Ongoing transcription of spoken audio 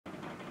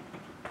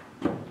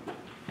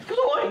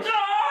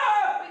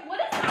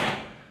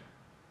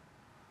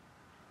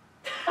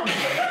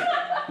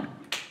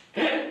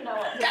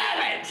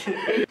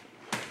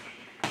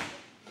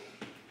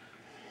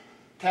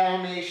Tell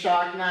me,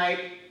 Shark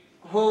Knight,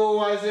 who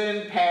was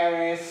in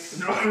Paris?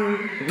 No.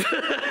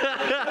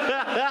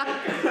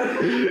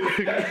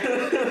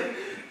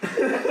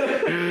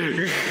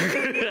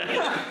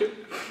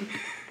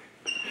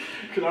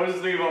 Cause I was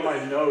just thinking about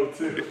my no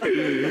too.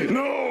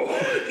 No!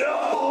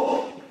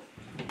 No!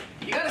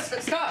 You gotta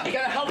stop. You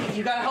gotta help me.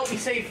 You gotta help me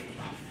save.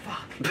 Oh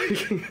fuck.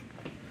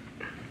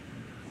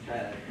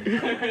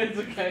 It's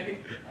okay.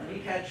 Let me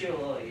catch you a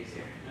little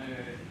easier.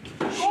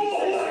 Oh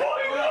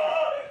my god!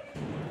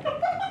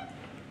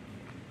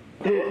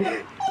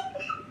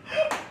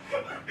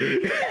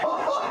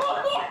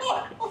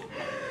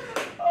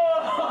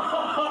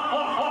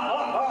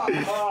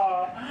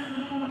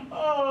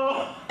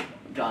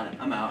 Done.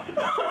 I'm out.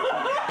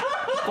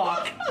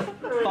 Fuck.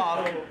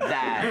 Fuck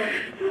that.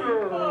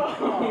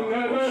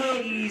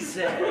 Oh,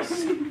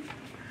 Jesus.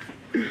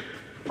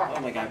 Oh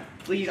my god.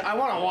 Please, I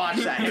want to watch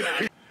that.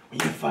 We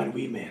need to find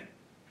Wee Man.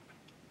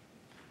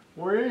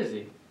 Where is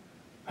he?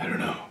 I don't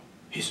know.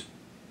 He's...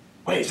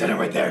 Wait, is that him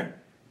right there?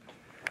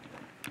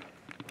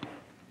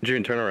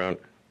 June, turn around.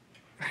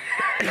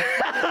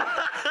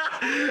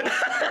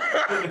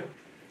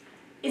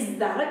 Is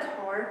that a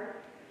car?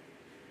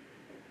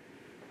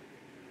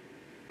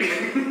 I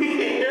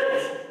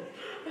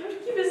have to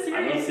keep a serious... I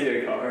don't see a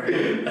car. I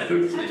have to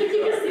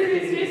keep a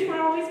serious face when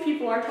all these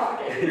people are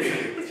talking.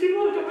 These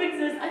people don't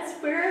exist. I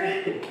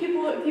swear,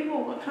 people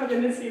come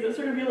in and see this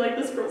are gonna be like,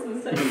 this girl's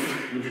insane.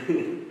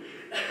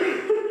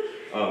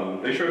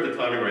 Make sure the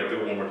timing right. Do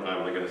it one more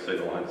time. I'm gonna say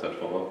the lines that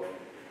follow.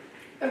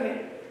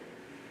 Okay.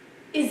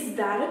 Is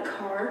that a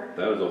car?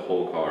 That was a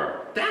whole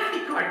car.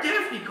 Daphne car.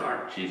 Daphne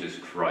car. Jesus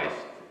Christ.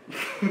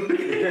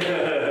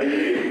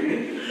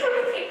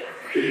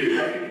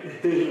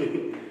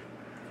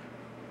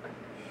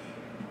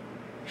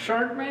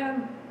 Shark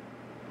Man?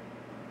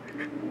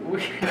 Incredible.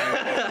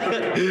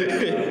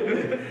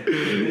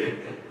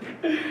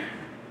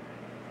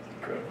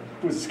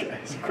 Who's this guy?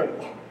 He's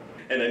incredible.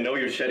 And I know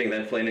you're setting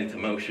that plane into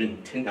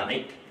motion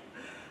tonight.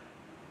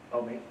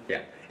 Oh, me?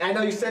 Yeah. I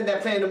know you set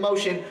that plan into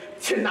motion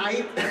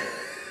tonight.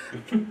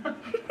 Give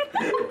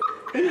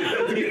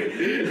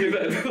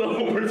that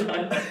one more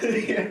time.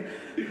 Yeah.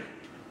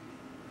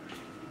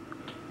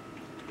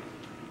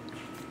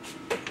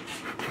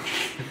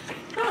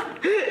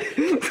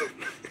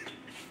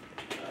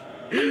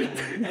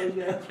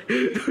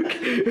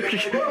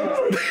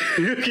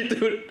 You can do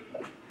it.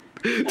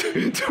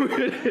 Do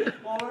it.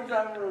 One more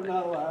time or I'm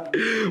not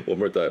laughing. One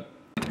more time.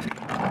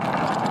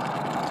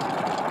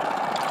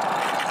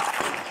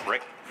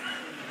 Rick.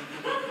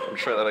 I'll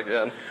try that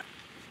again.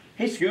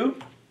 Hey,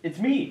 Scoop. It's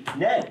me,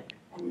 Ned.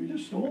 We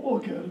just snowball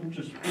cat him.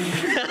 Just.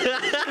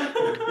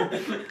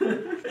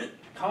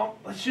 Come,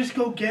 let's just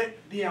go get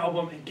the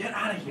album and get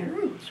out of here.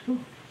 Let's go.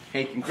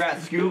 Hey,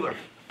 congrats, Scoop.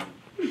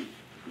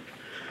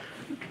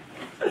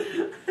 I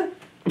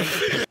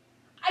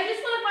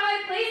just want to find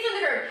my place in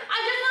the group. I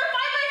just want to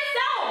find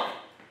myself.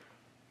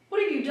 What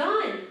have you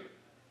done?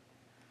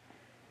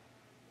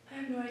 I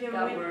have no idea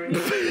what we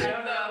did. I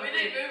don't know. We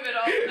didn't move at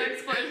all.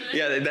 Next question.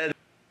 Yeah, that.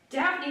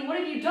 Daphne, what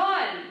have you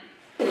done?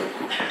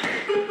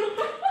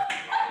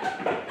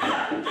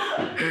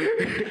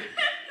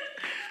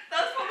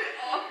 That's probably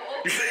awful.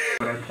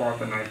 But I fought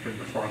the knife in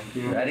the front.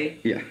 Ready?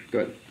 Yeah, go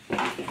ahead.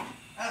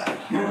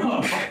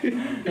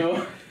 No.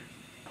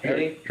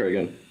 Ready? Try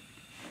again.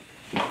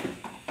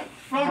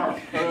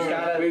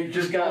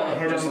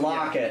 Just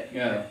lock it.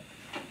 Yeah.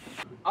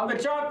 I'm a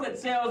chocolate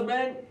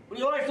salesman. Would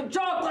you like some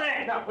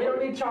chocolate? No, we don't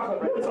need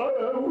chocolate right now.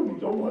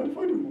 Don't mind if I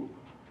do.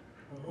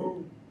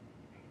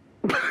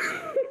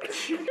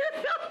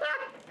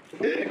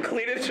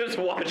 Cletus just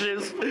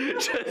watches,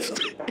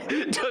 just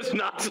does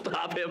not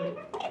stop him.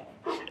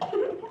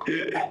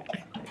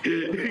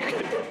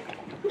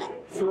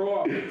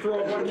 Throw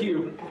up on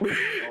cue.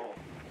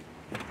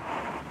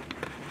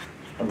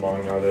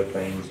 Among other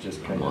things,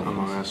 just kind of.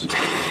 Among Us.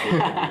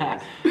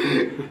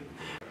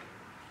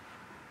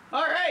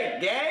 All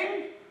right,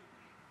 gang.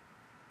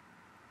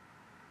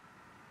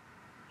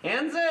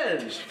 Hands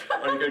in.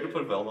 Are you going to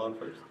put Velma on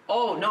first?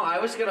 Oh no, I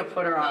was gonna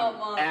put her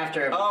on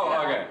after. Oh,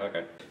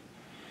 okay.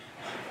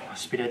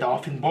 Must be the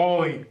dolphin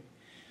boy.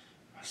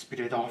 Must be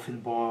the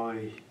dolphin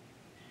boy.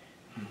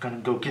 I'm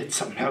gonna go get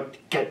some help to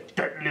get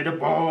that little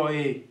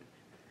boy.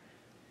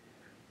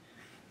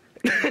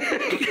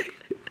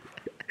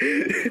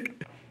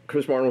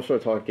 Chris Martin will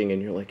start talking,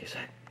 and you're like, "Is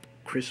that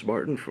Chris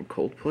Martin from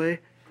Coldplay?"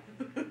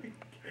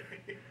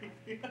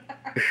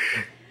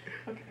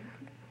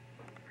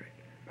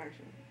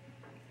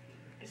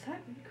 Is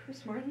that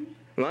Chris Martin?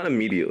 Not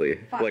immediately.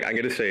 Like, I'm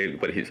gonna say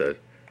what he said.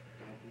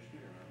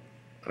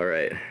 All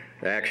right,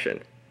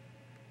 action.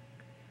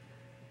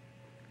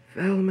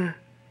 Velma.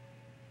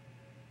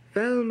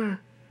 Velma.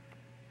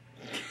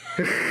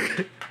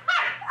 I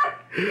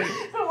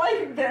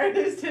like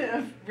embarrassed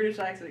him. British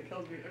accent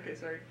kills me. Okay,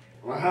 sorry.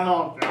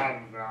 Well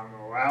done,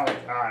 Velma. Well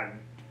done.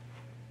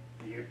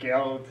 You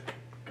killed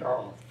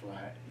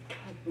Goldflat.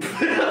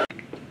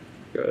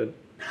 Good.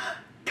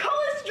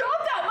 College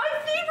Dropout, my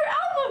favorite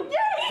album!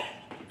 Yay!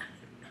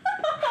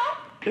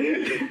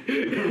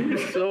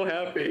 He's so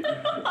happy.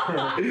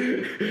 I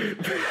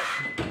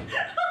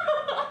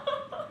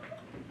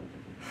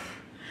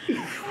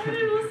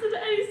didn't listen to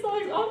any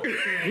songs. Oh, I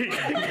don't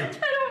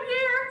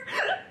hear.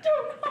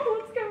 Don't know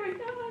what's going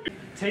on.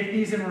 Take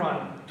these and run.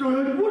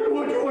 Dad, what do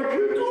I do? I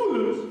can't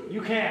do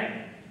You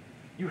can.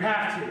 You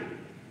have to. this.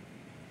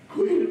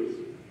 Cletus.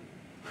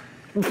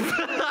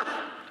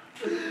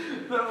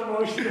 The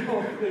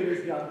emotional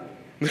Cletus got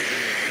me.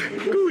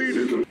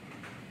 Cletus.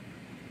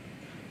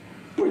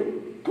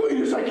 Wait,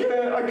 Cletus, I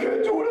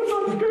can't do it.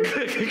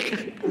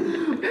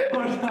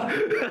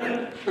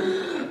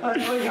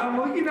 I'm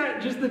looking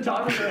at just the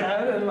top of her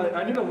head, and like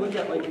I need to look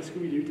at like the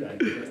Scooby-Doo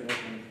tag.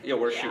 Yeah,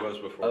 where she was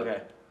before.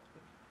 Okay.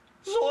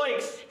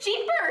 Zoinks!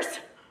 Jeepers!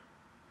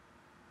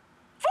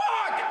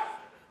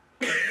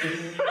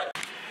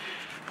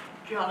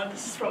 God,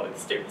 this is probably the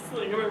stupidest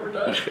thing I've ever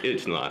done.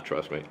 It's not,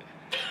 trust me.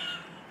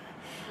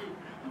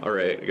 All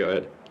right, go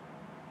ahead.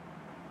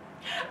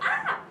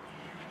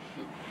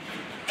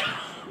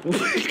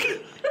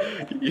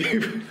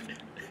 You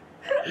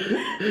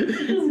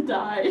Just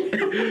died.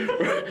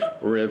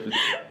 rip.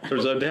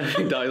 So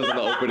Daphne dies in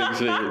the opening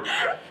scene.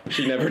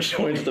 She never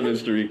joins the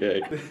mystery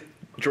cake.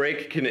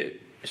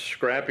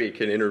 Scrappy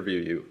can interview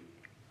you.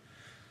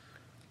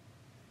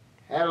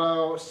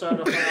 Hello,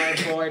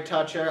 certified boy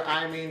toucher.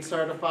 I mean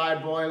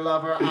certified boy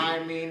lover.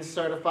 I mean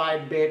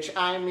certified bitch.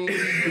 I mean.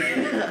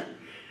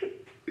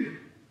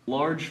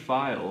 Large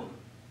file.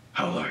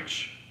 How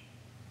large?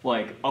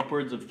 Like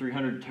upwards of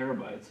 300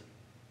 terabytes.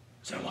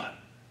 Is that a lot?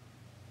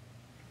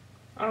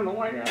 I don't know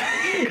why you're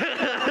asking.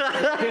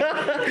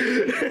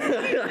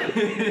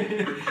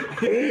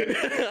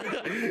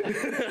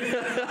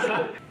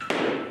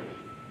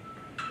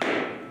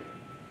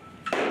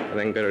 I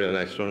think go to the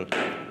next one.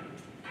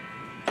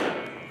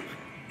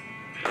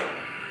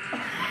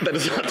 That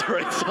is not the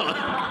right song.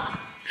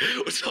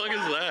 What song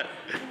is that?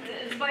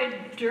 It's by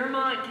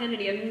Dermot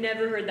Kennedy. I've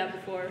never heard that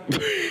before.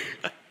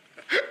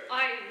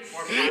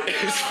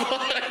 It's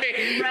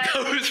funny. That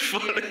was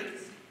funny.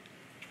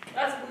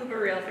 That's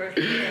blooper reel for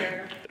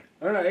sure.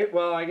 Alright,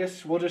 well, I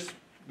guess we'll just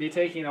be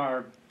taking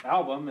our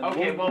album and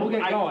Okay, we'll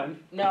get going.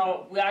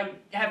 No, I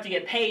have to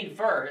get paid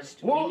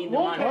first. Well, we need the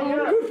money. I'm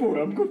good for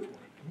it. I'm good for it.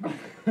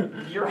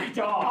 You're a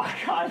dog.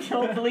 I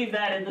don't believe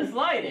that in the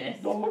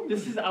slightest.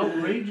 This is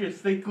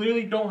outrageous. They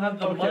clearly don't have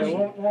the money.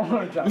 One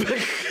more time.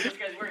 This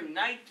guy's wearing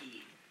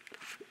Nike.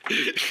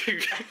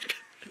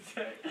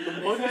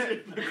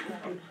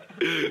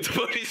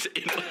 Somebody's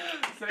in.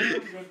 Say I'm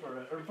good for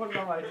it. Or put it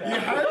on my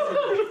tab.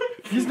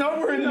 He's not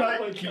wearing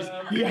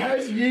Nikes. He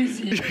has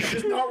Yeezys. He's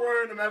just not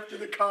wearing them after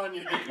the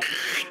Kanye.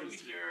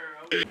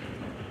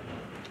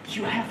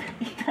 You have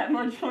that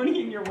much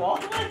money in your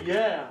wallet?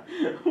 Yeah.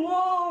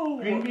 Whoa!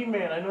 Green Bee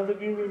Man. I know the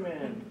Green Bee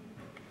Man.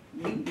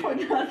 You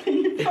put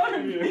nothing in front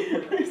of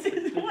you. This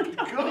is one.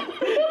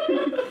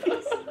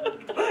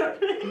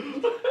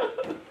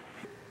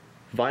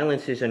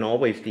 Violence isn't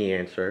always the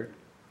answer.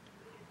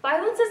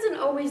 Violence isn't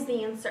always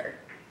the answer.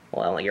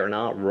 Well, you're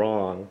not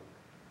wrong.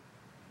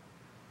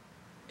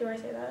 Do I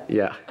say that?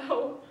 Yeah.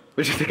 Oh.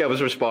 Did you think I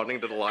was responding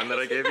to the line that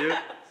I gave you?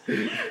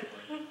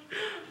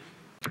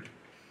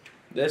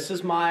 This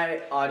is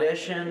my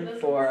audition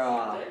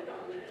for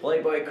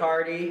Playboy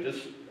Cardi.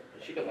 Just,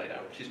 she can lay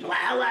down. She's talking.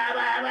 Wah, wah,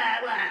 wah,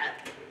 wah, wah.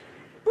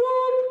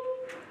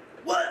 Boop.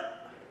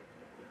 What?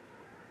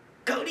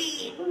 Cody.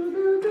 She's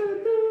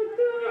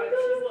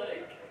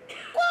like,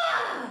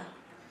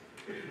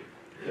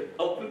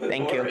 Open the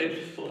Thank door. And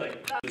just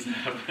like,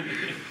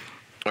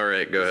 all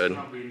right, go ahead.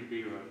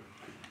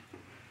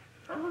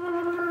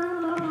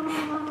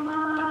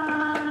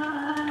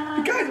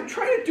 You guys, I'm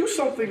trying to do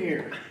something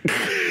here.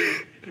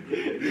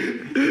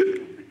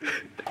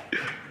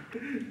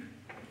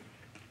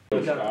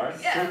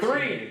 yeah.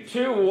 3,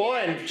 2,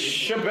 1,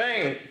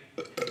 shebang.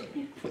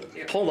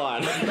 Hold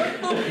on.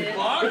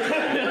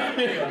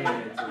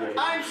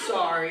 I'm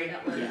sorry.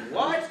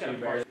 What?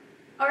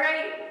 All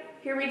right,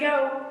 here we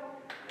go.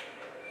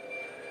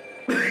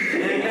 I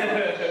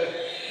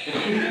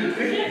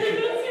can't take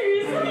that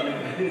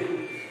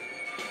seriously.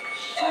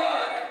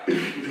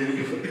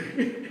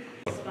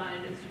 It's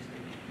fine. It's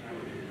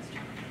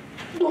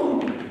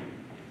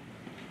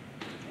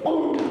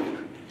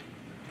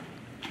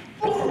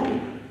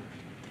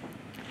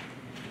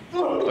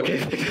Okay,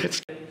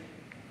 that's.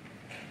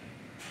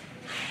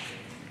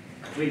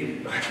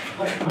 Please.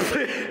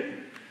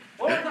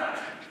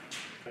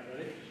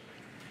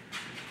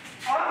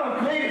 I'm a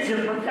great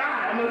super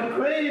guy. I'm a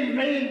great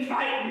main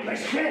fighting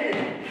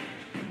machine.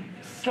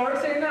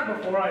 Start saying that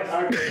before I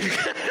start.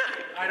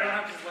 I don't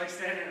have to like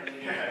standing on the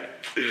head.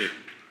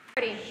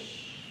 ready.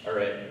 All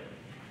right.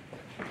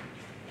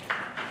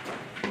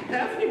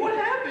 Daphne, what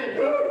happened?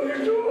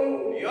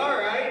 You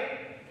alright?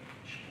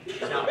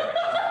 She's not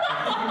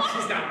right.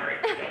 She's not right.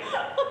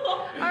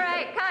 All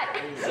right, cut.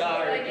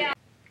 Sorry. Yeah.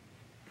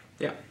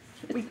 Yeah.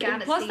 We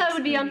gotta. Plus, that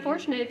would be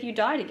unfortunate if you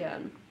died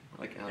again.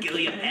 Kill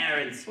your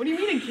parents. What do you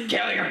mean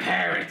Kill your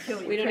parents.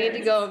 We don't need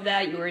to go over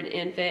that. You were an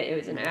infant. It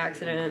was an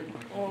accident.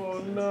 Oh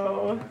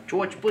no.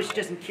 George Bush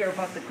doesn't care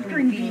about the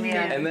green bean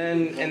man.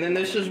 And then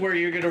this is where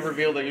you're gonna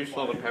reveal that you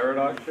saw the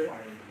paradox shit.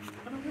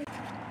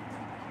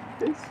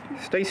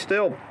 Stay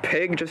still,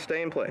 pig. Just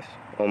stay in place.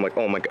 Oh my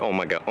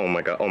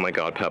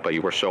god, Peppa,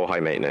 you were so high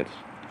maintenance.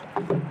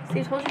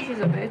 Steve told you she's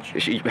a bitch.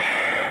 She.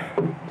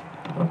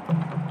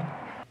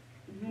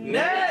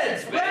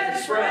 Ned's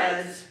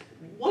bedspreads.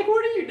 Like,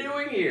 what are you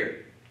doing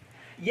here?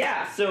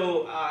 Yeah,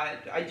 so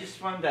I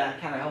just wanted to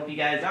kind of help you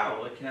guys out.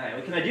 What can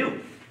I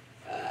do?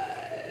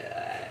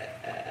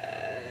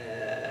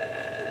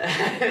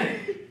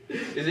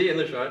 Is he in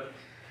the shot?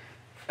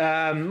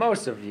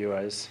 Most of you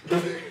is.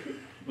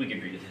 We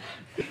can read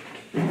it.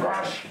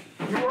 Rush,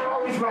 you were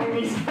always my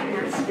least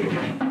favorite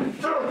student.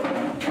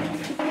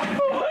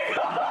 Oh my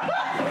god!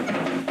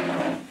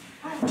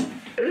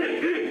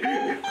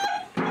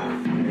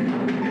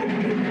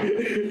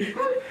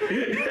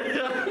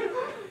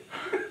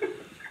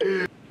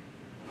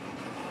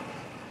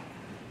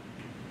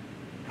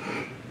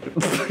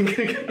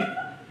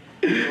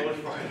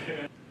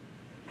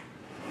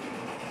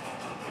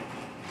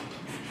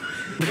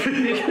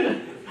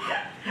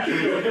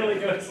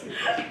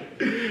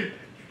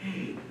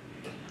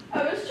 I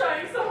was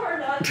trying so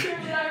hard not to,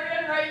 and I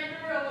ran right into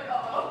her. I'm like,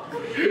 oh.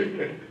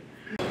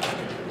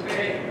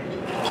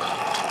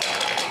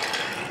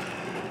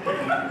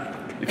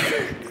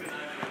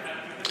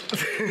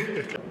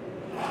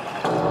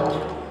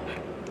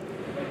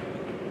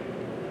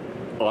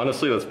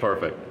 Honestly, that's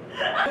perfect.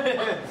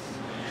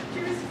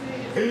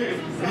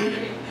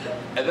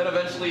 And then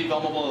eventually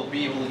Velma will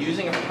be able,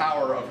 using the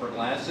power of her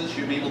glasses,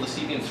 she'll be able to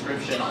see the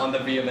inscription on the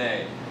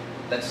VMA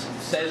that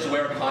says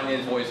where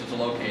Kanye's voice is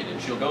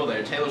located. She'll go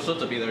there. Taylor Swift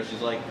will be there.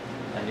 She's like,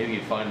 I knew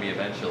you'd find me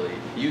eventually.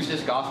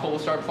 This gospel will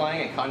start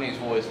playing and Kanye's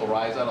voice will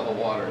rise out of the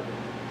water.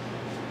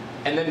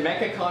 And then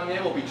Mecha Kanye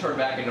will be turned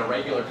back into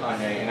regular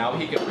Kanye, and now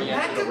he can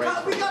re-enter the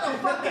race. We got a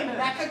fucking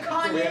Mecha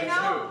Kanye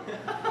now?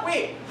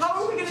 Wait, how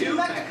are we gonna do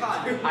Mecha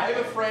Kanye? I have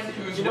a friend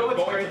who's going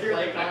to play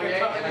Kanye, and I'm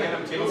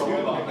going to kill a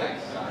robot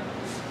next time.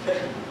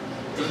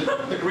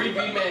 The Green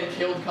Bean Man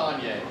killed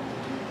Kanye.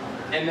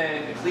 And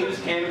then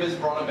Cletus Canvas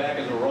brought him back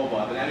as a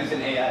robot, but now he's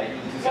an AI.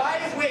 Why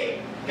did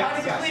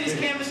Cletus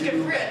Canvas get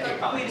free? I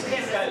thought Cletus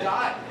Canvas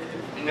died.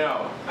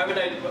 No. I mean,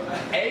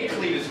 a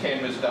Cletus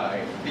Canvas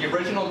died. The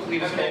original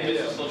Cletus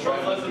Canvas is still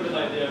trying. We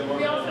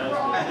also were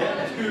all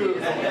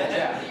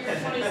Yeah.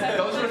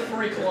 Those are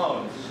 3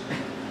 clones.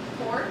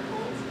 4?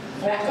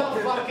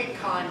 Mecha fucking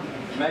Kanye.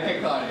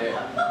 Mecha Kanye.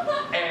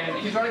 And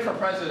he's running for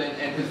president,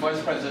 and his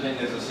vice president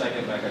is a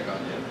second Mecha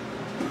Kanye.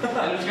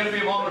 And there's gonna be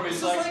a moment where he's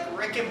This is like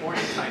Rick and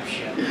Morty type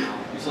shit now.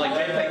 He's like,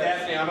 JPEG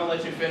Daphne, I'm gonna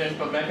let you finish,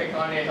 but Mecha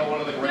Kanye had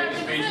one of the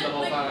greatest speeches the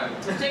whole time.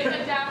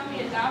 JPEG Daphne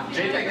and Daphne.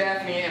 JPEG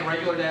Daphne and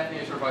regular Daphne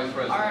is her vice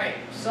president. Alright,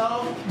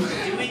 so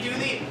do we do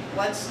the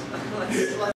let's